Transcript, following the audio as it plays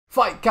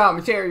Fight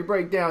commentary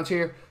breakdowns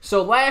here.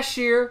 So last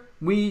year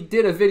we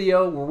did a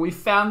video where we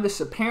found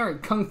this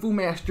apparent Kung Fu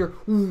Master,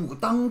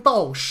 Wudang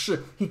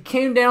Master. He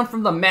came down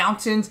from the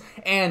mountains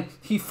and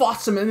he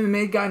fought some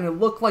MMA guy and it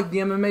looked like the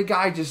MMA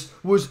guy just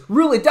was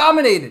really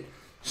dominated.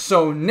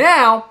 So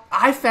now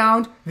I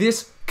found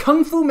this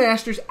Kung Fu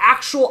Master's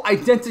actual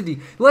identity.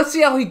 Let's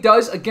see how he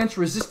does against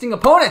resisting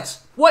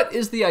opponents. What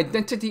is the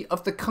identity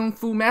of the Kung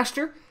Fu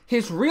Master?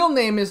 His real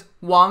name is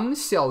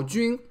Xiao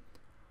Jun.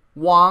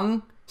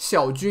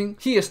 Xiao Jun.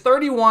 He is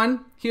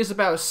 31. He is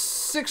about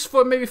 6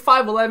 foot, maybe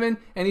 5'11",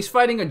 and he's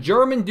fighting a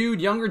German dude,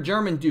 younger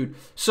German dude.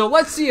 So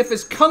let's see if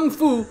his Kung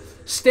Fu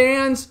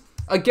stands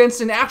against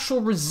an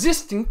actual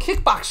resisting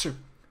kickboxer.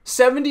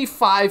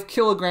 75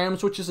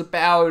 kilograms, which is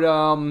about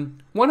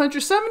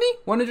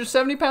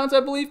 170 pounds, I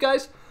believe,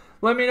 guys.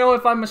 Let me know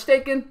if I'm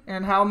mistaken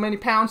and how many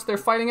pounds they're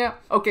fighting at.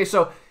 Okay,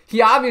 so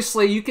he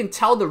obviously, you can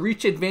tell the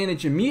reach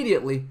advantage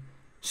immediately.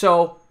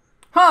 So,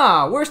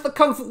 where's the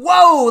Kung Fu?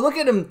 Whoa, look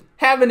at him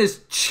having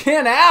his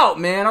chin out,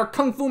 man. Our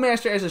Kung Fu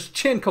Master has his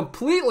chin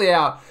completely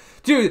out.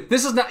 Dude,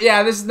 this is not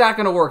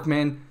going to work,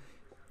 man.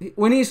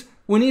 When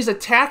he's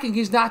attacking,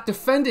 he's not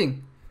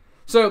defending.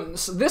 So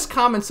this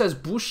comment says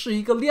不是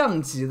一个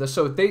量级的.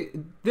 So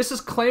this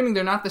is claiming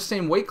they're not the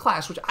same weight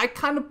class, which I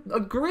kind of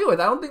agree with.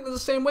 I don't think they're the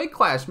same weight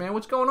class, man.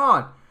 What's going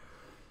on?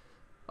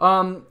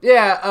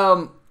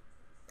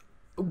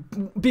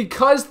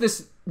 Because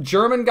this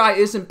German guy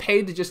isn't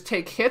paid to just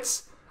take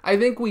hits, I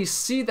think we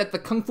see that the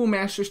Kung Fu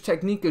Master's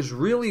technique is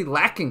really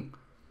lacking.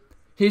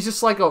 He's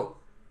just like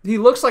he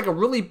looks like a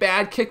really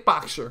bad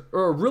kickboxer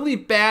or a really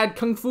bad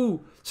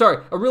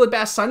a really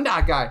bad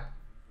Sanda guy.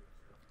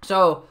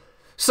 So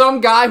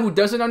some guy who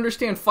doesn't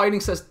understand fighting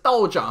says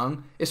Dao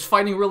Zhang is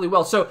fighting really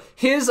well. So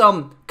his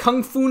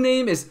Kung Fu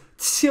name is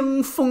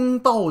Qingfeng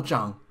Dao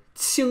Zhang.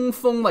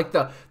 Qingfeng, like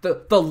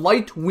the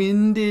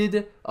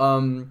light-winded,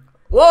 whoa!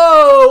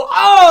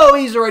 Oh,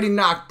 he's already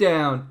knocked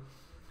down.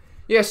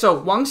 Yeah, so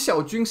Wang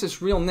Xiaojun's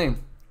his real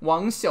name.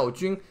 Wang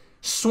Xiaojun,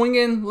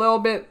 swinging a little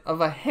bit of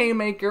a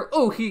haymaker.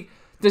 Oh, he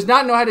does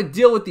not know how to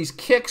deal with these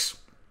kicks.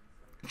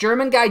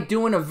 German guy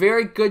doing a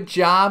very good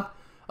job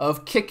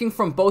of kicking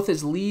from both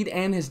his lead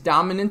and his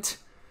dominant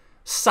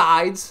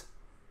sides.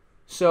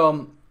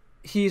 So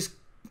he's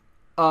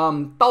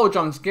Dao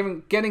Zhang's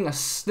getting a.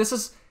 This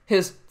is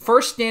his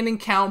first standing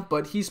count,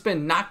 but he's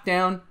been knocked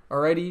down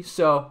already.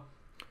 So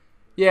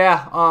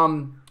yeah,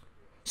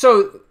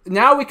 so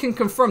now we can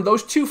confirm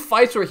those two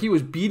fights where he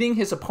was beating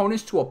his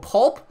opponents to a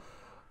pulp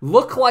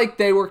look like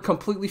they were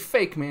completely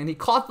fake, man. He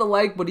caught the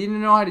leg, but he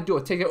didn't know how to do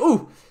it. Take it.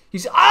 Ooh,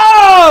 he's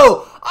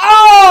oh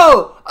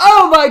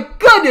my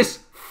goodness.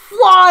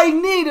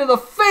 Flying knee to the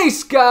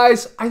face,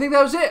 guys. I think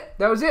that was it.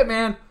 That was it,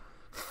 man.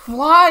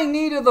 Flying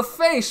knee to the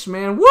face,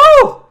 man.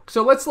 Woo!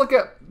 So let's look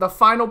at the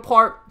final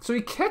part. So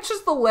he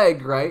catches the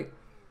leg, right?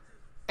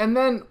 And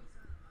then,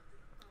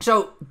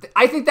 so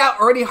I think that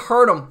already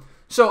hurt him.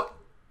 So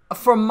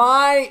from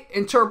my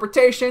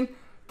interpretation,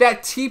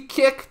 that teep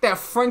kick, that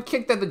front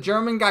kick that the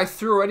German guy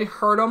threw already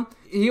hurt him.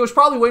 He was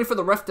probably waiting for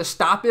the ref to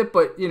stop it,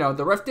 but, you know,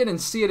 the ref didn't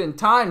see it in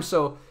time,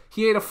 so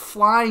he ate a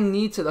flying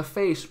knee to the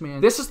face,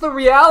 man. This is the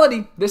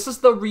reality. This is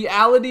the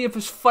reality of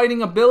his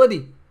fighting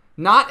ability.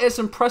 Not as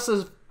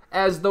impressive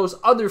as those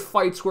other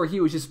fights where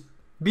he was just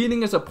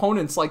beating his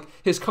opponents like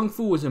his Kung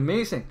Fu was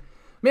amazing.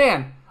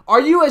 Man,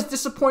 are you as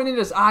disappointed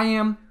as I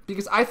am?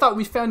 Because I thought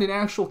we found an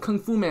actual Kung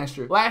Fu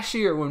Master last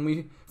year when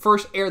we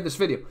first aired this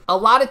video. A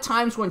lot of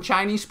times when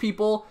Chinese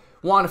people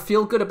want to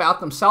feel good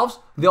about themselves,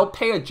 they'll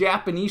pay a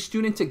Japanese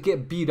student to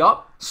get beat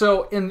up.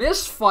 So in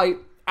this fight,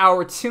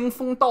 our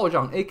Qingfeng Dao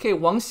Zhang, aka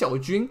Wang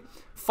Xiaojun,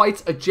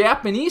 fights a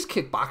Japanese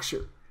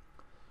kickboxer.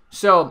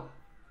 So,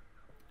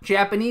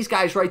 Japanese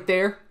guy's right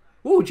there.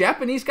 Ooh,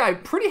 Japanese guy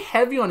pretty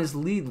heavy on his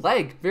lead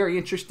leg. Very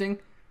interesting.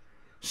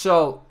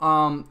 So,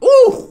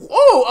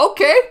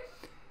 okay.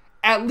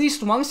 At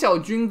least Wang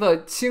Xiaojun, the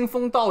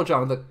Qingfeng Dao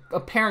Zhang, the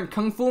apparent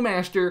Kung Fu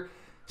Master,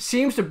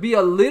 seems to be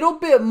a little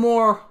bit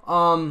more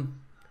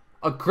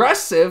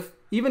aggressive,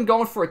 even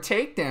going for a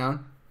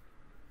takedown.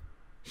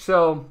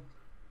 So,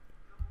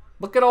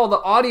 look at all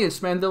the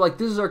audience, man. They're like,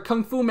 this is our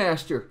Kung Fu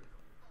Master.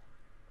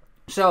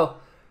 So,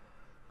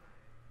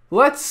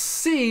 let's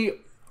see.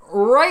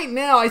 Right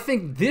now, I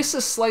think this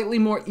is slightly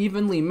more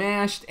evenly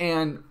matched,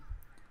 and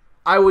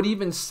I would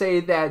even say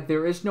that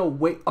there is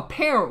no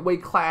apparent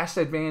weight class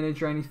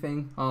advantage or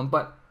anything.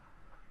 But,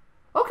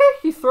 okay,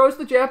 he throws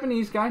the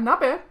Japanese guy.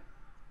 Not bad.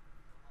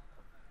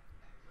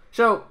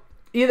 So,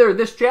 either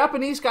this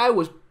Japanese guy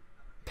was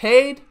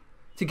paid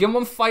to give him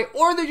a fight,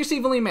 or they're just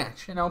evenly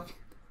matched, you know.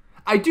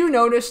 I do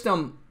notice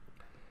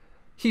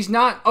he's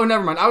not, oh,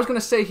 never mind. I was going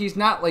to say he's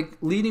not, like,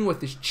 leading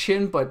with his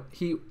chin, but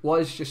he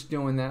was just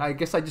doing that. I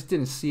guess I just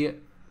didn't see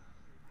it.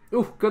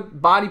 Ooh,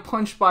 good body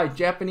punch by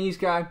Japanese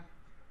guy.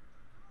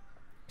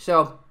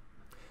 So,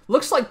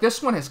 looks like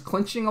this one has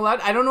clinching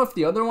allowed. I don't know if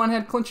the other one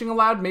had clinching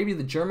allowed. Maybe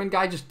the German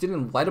guy just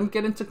didn't let him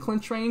get into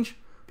clinch range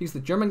because the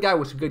German guy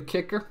was a good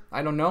kicker.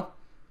 I don't know.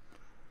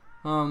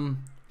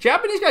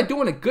 Japanese guy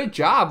doing a good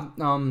job,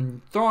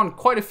 throwing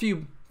quite a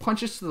few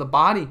punches to the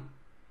body.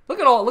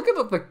 Look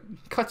at the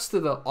cuts to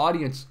the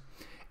audience.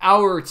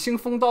 Our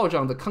Qingfeng Dao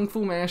Zhang, the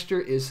Kungfu Master,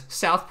 is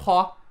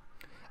southpaw.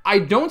 I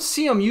don't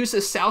see him use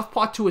his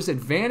southpaw to his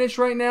advantage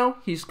right now.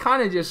 He's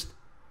kind of just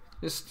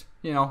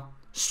you know,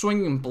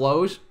 swinging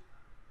blows.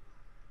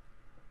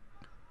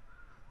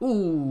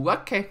 Ooh,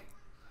 okay.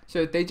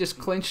 So they just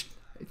clinched.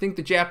 I think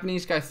the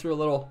Japanese guy threw a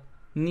little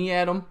knee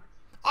at him.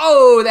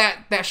 Oh,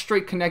 that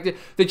straight connected.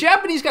 The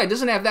Japanese guy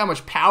doesn't have that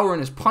much power in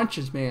his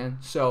punches, man.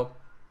 So,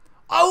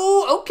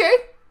 oh, okay.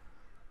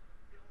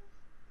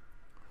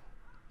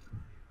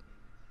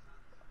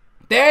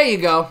 There you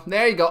go.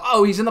 There you go.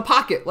 Oh, he's in the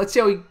pocket. Let's see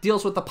how he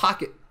deals with the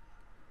pocket.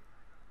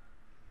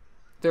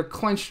 They're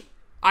clenched.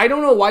 I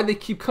don't know why they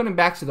keep coming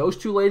back to those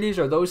two ladies.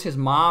 Are those his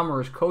mom or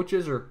his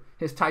coaches or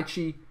his Tai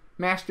Chi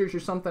masters or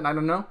something? I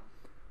don't know.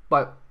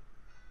 But,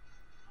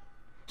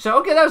 so,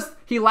 okay,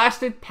 he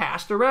lasted,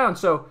 passed around.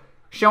 So,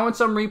 showing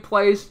some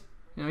replays.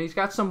 You know, he's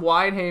got some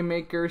wide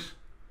haymakers.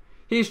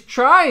 He's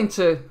trying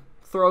to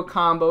throw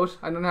combos.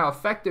 I don't know how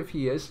effective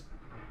he is.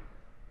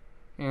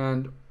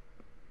 And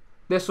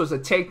this was a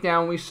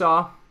takedown we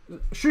saw.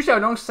 Xiao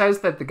Jun says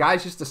that the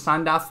guy's just a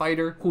Sanda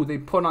fighter who they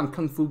put on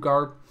Kung Fu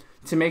garb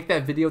to make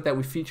that video that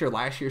we featured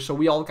last year. So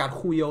we all got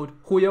huyoed.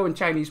 Huyo in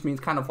Chinese means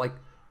kind of like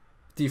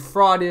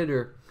defrauded,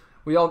 or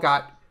we all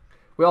got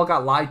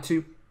lied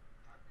to.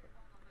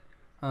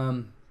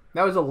 That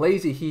was a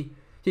lazy. He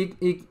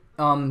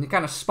kind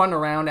of spun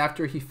around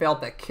after he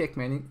failed that kick,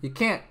 man. You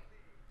can't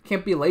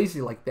be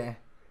lazy like that.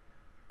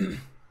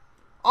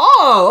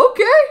 Oh,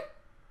 okay.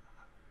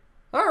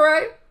 All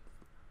right.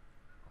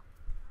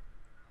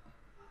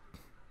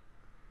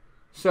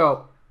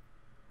 So,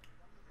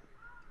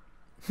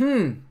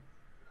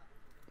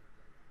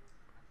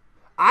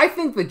 I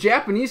think the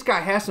Japanese guy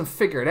has him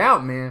figured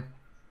out, man.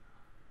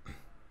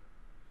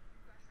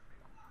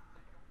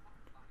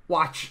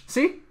 Watch.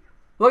 See?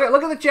 Look at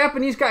the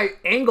Japanese guy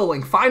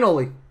angling,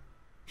 finally.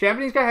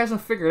 Japanese guy has him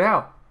figured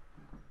out.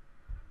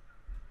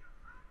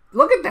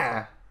 Look at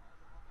that.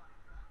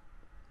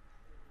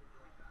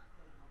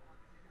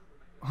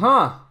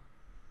 Huh.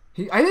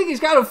 I think he's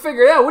got him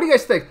figured out. What do you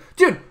guys think?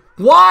 Dude,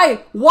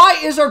 why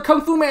is our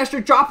Kung Fu Master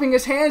dropping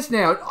his hands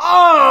now?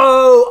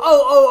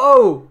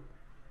 Oh.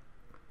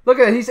 Look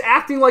at that. He's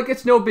acting like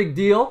it's no big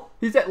deal.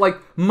 He's at like,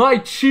 my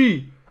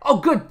chi. Oh,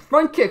 good.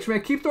 Front kicks,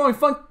 man. Keep throwing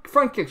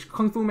front kicks,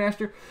 Kung Fu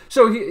Master.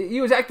 So he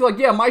was acting like,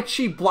 yeah, my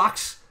chi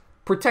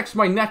protects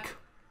my neck.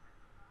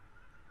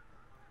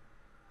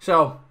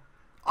 So,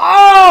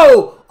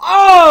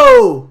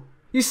 oh!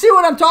 You see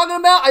what I'm talking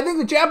about? I think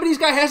the Japanese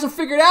guy has him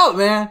figured out,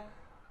 man.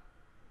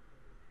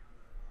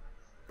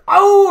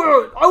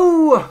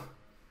 Oh!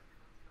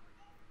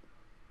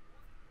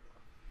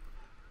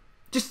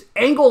 Just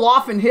angle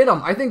off and hit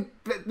him. I think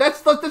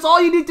that's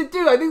all you need to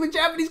do. I think the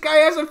Japanese guy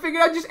has him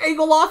figured out. Just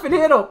angle off and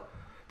hit him.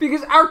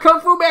 Because our Kung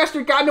Fu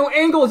Master got no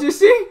angles, you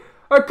see?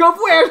 Our Kung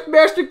Fu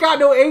Master got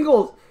no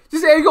angles.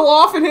 Just angle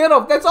off and hit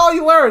him. That's all he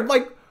learned.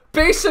 Like,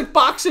 basic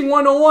boxing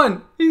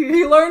 101.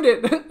 He learned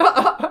it.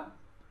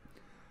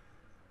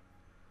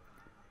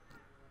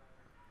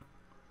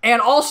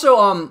 And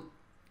also,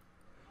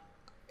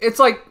 it's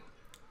like,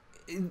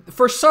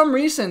 for some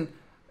reason,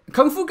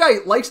 Kung Fu guy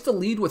likes to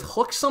lead with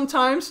hooks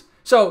sometimes.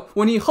 So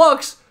when he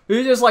hooks,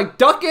 you just like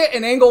duck it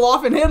and angle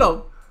off and hit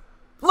him.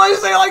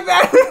 Let's say it like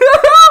that.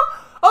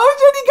 Oh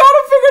shit, he got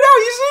him figured out.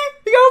 You see?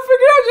 He got him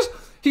figured out.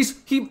 Just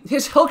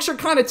his hooks are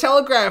kind of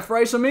telegraphed,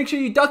 right? So make sure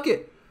you duck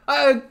it.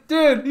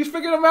 Dude, he's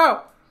figured them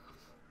out.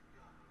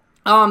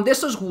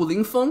 This is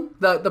Qingfeng,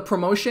 the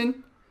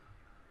promotion.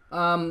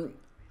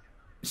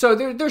 So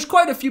there's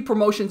quite a few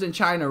promotions in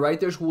China, right?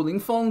 There's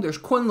Qingfeng, there's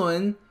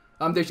Kunlun,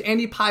 there's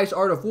Andy Pai's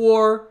Art of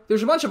War.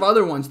 There's a bunch of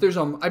other ones. There's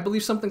I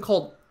believe something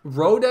called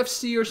Road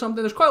FC or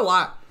something. There's quite a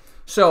lot.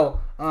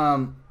 So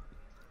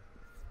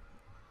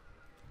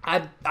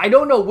I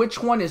don't know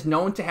which one is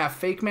known to have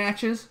fake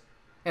matches,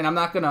 and I'm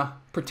not gonna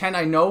pretend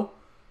I know.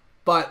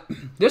 But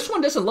this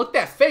one doesn't look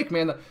that fake,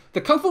 man. The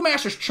Kung Fu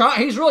Master's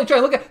trying. He's really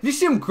trying. Look at. You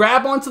see him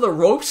grab onto the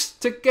ropes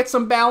to get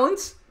some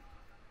balance.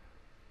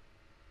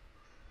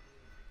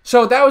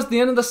 So that was the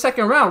end of the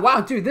second round.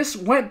 Wow, dude, this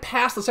went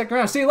past the second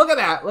round. See, look at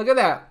that. Look at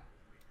that.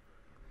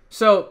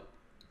 So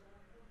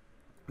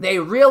they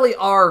really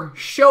are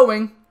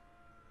showing.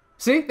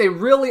 See, they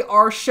really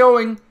are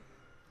showing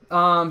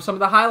some of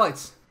the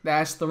highlights.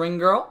 That's the ring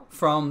girl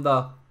from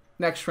the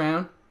next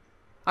round.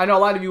 I know a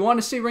lot of you want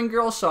to see ring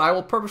girls, so I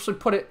will purposely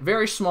put it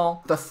very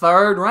small. The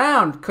third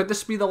round. Could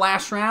this be the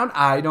last round?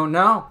 I don't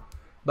know.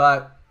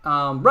 But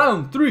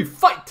round 3,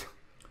 fight.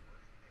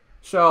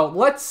 So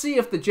let's see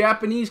if the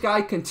Japanese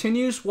guy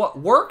continues what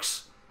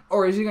works,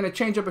 or is he going to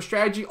change up a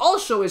strategy?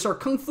 Also, is our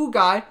Kung Fu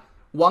guy,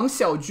 Wang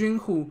Xiao Jun,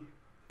 who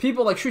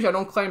people like Xiao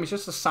don't claim he's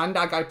just a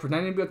Sanda guy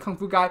pretending to be a Kung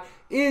Fu guy,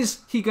 is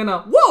he going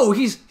to... Whoa,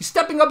 he's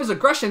stepping up his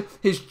aggression.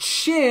 His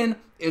chin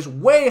is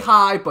way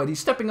high, but he's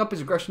stepping up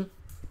his aggression.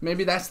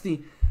 Maybe that's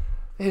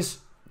his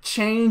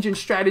change in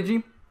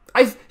strategy.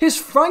 His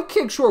front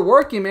kicks were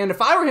working, man.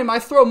 If I were him,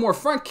 I'd throw more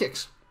front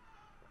kicks.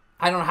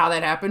 I don't know how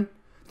that happened.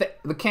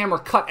 The camera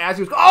cut as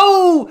he was...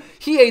 Oh!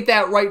 He ate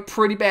that right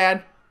pretty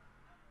bad.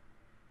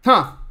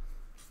 Huh.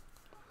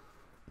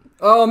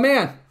 Oh,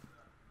 man.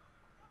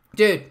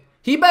 Dude,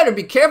 he better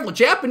be careful.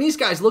 Japanese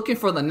guy's looking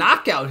for the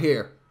knockout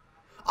here.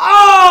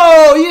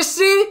 Oh, you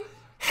see?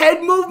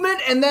 Head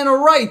movement and then a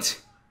right.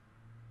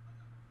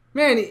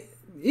 Man,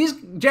 he's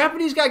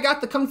Japanese guy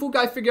got the Kung Fu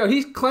guy figured out.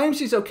 He claims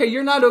he's okay.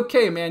 You're not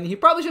okay, man. He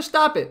probably should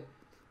stop it.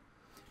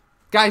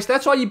 Guys,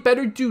 that's why you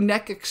better do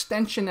neck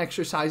extension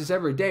exercises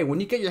every day. When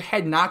you get your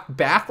head knocked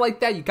back like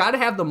that, you got to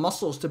have the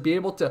muscles to be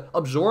able to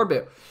absorb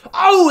it.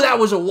 Oh, that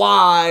was a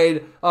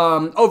wide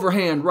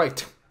overhand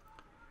right.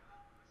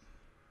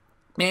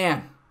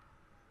 Man.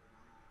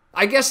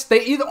 I guess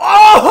they either...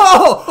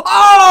 Oh!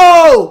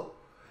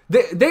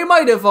 They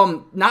might have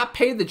not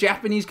paid the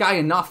Japanese guy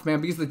enough,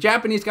 man, because the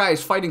Japanese guy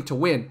is fighting to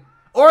win.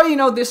 Or, you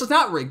know, this is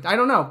not rigged. I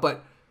don't know,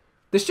 but...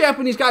 This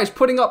Japanese guy is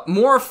putting up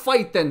more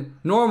fight than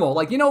normal.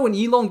 Like, you know when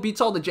Yilong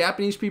beats all the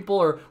Japanese people,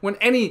 or when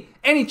any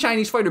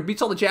Chinese fighter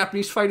beats all the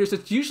Japanese fighters,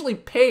 it's usually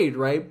paid,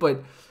 right?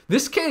 But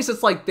this case,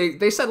 it's like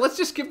they said, let's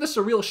just give this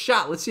a real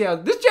shot. Let's see how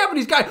this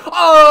Japanese guy,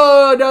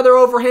 oh, another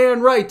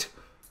overhand right.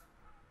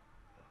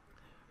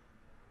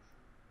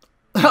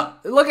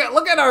 look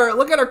at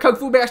our Kung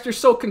Fu Master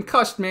so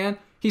concussed, man.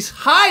 He's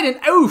hiding,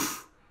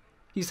 oof.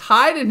 He's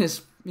hiding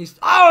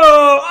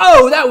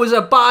oh, that was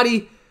a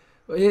body.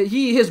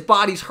 His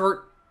body's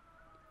hurt.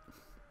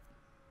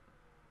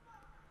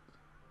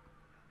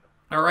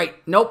 All right.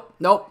 Nope.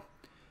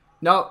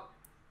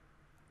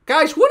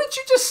 Guys, wouldn't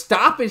you just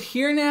stop it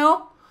here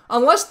now?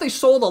 Unless they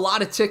sold a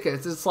lot of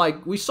tickets. It's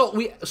like we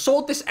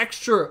sold this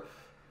extra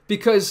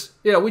because,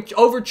 you know, we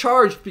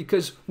overcharged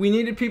because we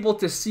needed people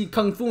to see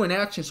Kung Fu in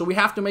action, so we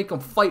have to make them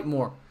fight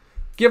more.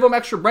 Give them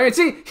extra brand.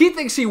 See, he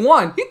thinks he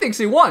won.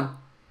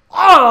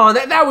 Oh,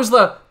 that was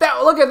look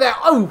at that.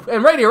 Oh,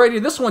 and right here,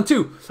 this one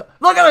too.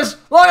 Look at this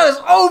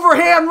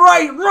overhand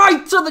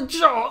right to the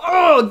jaw.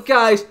 Oh,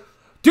 guys,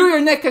 do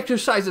your neck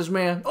exercises,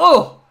 man.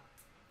 Oh,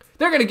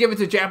 they're going to give it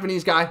to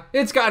Japanese guy.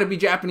 It's got to be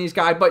Japanese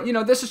guy, but, you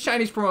know, this is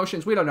Chinese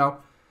promotions. We don't know.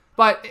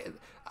 But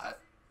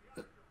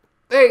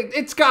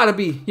it's got to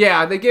be.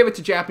 Yeah, they gave it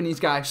to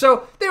Japanese guy.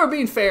 So they were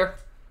being fair.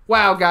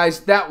 Wow, guys,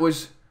 that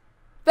was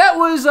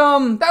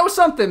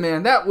something,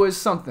 man. That was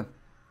something.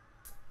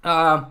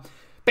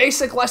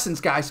 Basic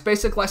lessons, guys.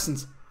 Basic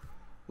lessons.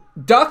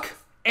 Duck,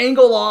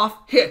 angle off,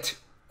 hit.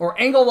 Or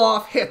angle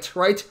off, hit,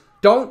 right?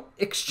 Don't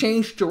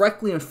exchange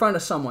directly in front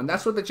of someone.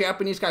 That's what the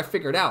Japanese guy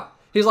figured out.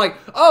 He's like,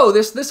 oh,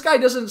 this guy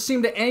doesn't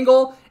seem to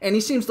angle, and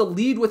he seems to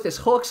lead with his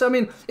hooks. I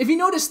mean, if you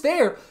notice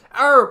there,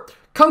 our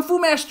Kung Fu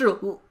Master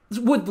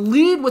would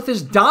lead with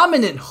his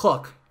dominant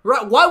hook.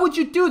 Right? Why would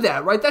you do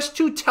that, right? That's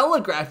too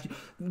telegraphed.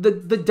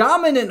 The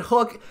dominant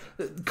hook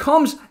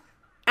comes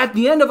at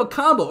the end of a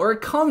combo, or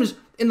it comes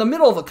in the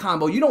middle of a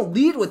combo. You don't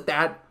lead with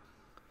that.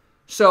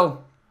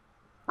 So,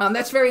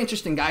 that's very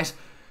interesting, guys.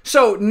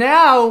 So,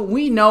 now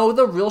we know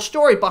the real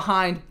story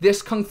behind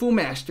this Kung Fu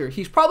Master.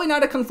 He's probably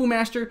not a Kung Fu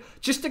Master,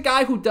 just a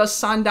guy who does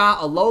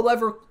Sanda, a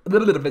low-level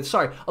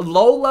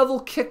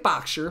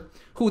kickboxer,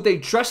 who they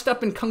dressed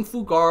up in Kung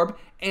Fu garb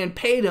and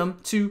paid him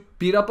to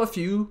beat up a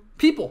few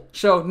people.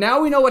 So, now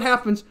we know what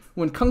happens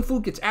when Kung Fu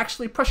gets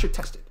actually pressure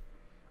tested.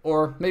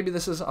 Or maybe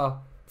this is a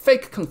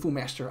fake Kung Fu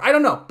Master. I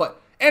don't know,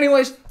 but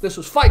anyways, this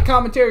was Fight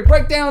Commentary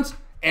Breakdowns,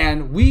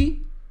 and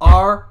we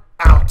are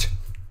out.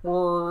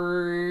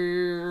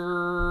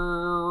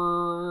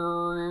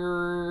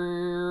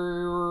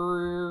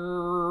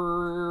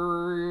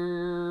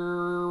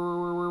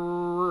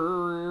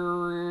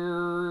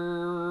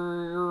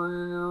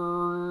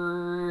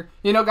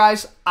 You know,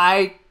 guys,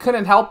 I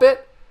couldn't help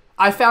it.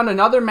 I found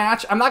another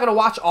match. I'm not going to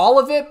watch all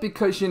of it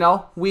because, you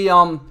know, we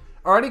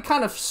already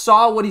kind of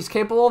saw what he's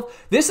capable of.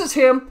 This is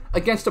him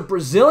against a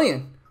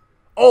Brazilian.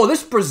 Oh,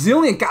 this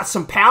Brazilian got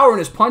some power in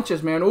his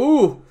punches, man.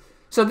 Ooh.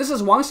 So this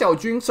is Xiao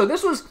Jun. So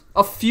this was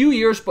a few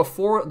years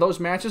before those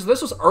matches.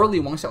 This was early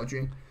Xiao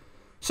Jun.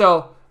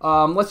 So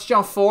let's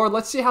jump forward.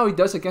 Let's see how he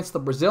does against the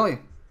Brazilian.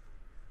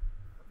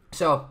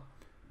 So.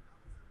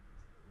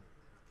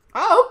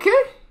 Oh,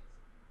 okay.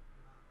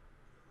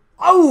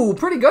 Oh,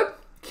 pretty good.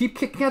 Keep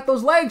kicking at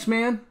those legs,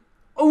 man.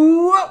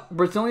 Oh,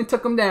 Brazilian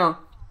took him down.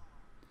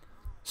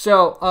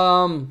 So,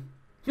 all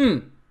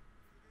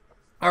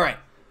right.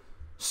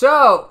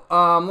 So,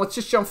 let's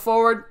just jump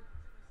forward.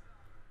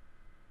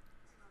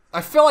 I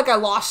feel like I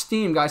lost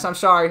steam, guys. I'm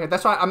sorry.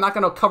 That's why I'm not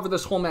going to cover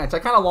this whole match. I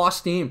kind of lost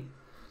steam.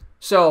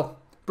 So,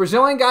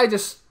 Brazilian guy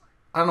just,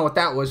 I don't know what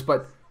that was,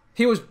 but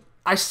he was,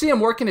 I see him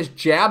working his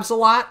jabs a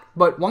lot,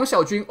 but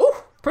Xiao Jun,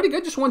 oh, pretty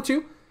good. Just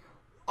 1-2.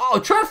 Oh,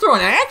 trying to throw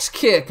an axe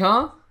kick,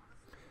 huh?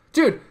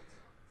 Dude,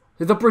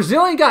 the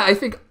Brazilian guy, I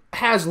think,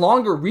 has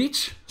longer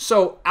reach.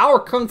 So our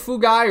Kung Fu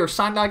guy or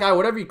Sanda guy,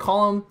 whatever you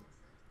call him.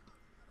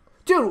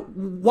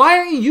 Dude, why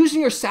aren't you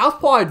using your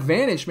southpaw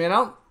advantage, man?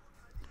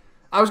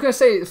 I was going to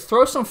say,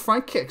 throw some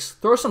front kicks.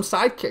 Throw some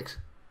side kicks.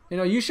 You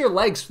know, use your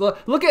legs.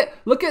 Look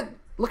at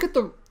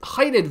the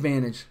height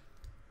advantage.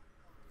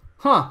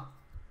 Huh.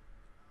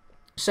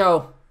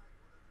 So,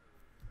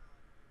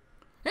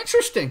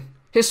 interesting.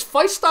 His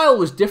fight style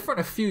was different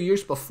a few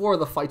years before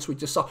the fights we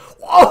just saw.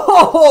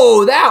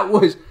 Oh,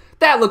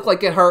 that looked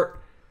like it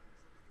hurt.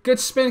 Good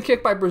spin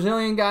kick by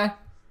Brazilian guy.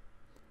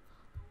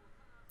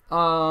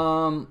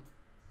 Oh,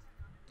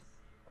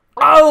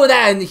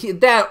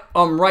 that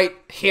right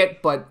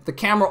hit, but the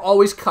camera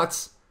always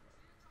cuts.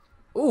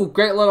 Ooh,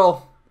 great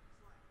little.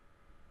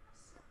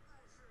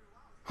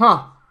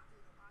 Huh.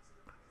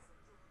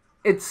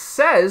 It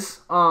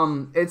says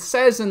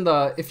in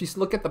the, if you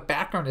look at the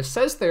background, it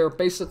says they're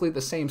basically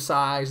the same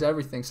size,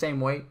 everything, same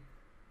weight.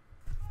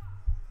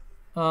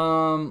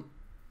 That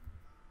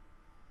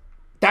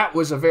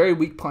was a very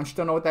weak punch.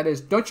 Don't know what that is.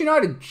 Don't you know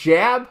how to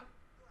jab?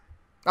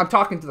 I'm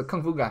talking to the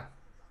Kung Fu guy.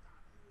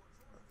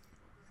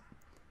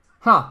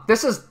 Huh.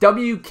 This is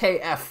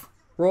WKF.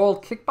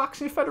 World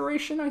Kickboxing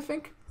Federation, I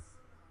think.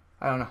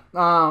 I don't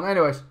know.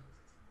 Anyways.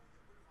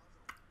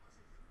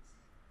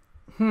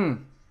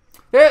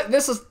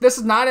 This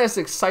is not as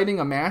exciting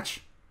a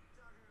match.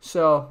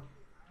 So.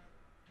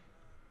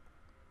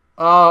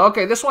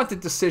 Okay. This went to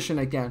decision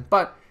again.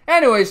 But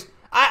anyways,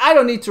 I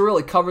don't need to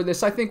really cover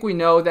this. I think we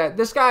know that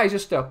this guy is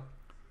just a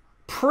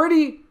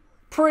pretty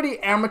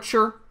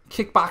amateur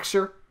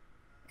kickboxer.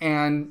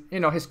 And, you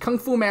know, his Kung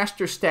Fu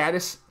Master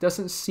status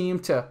doesn't seem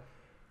to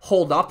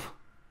hold up.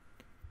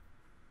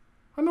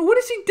 I mean, what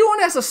is he doing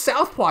as a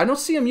southpaw? I don't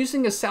see him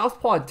using his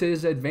southpaw to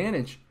his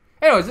advantage.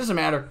 Anyways, doesn't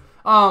matter.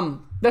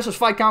 This was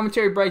fight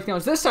commentary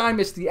breakdowns. This time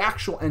it's the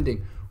actual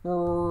ending.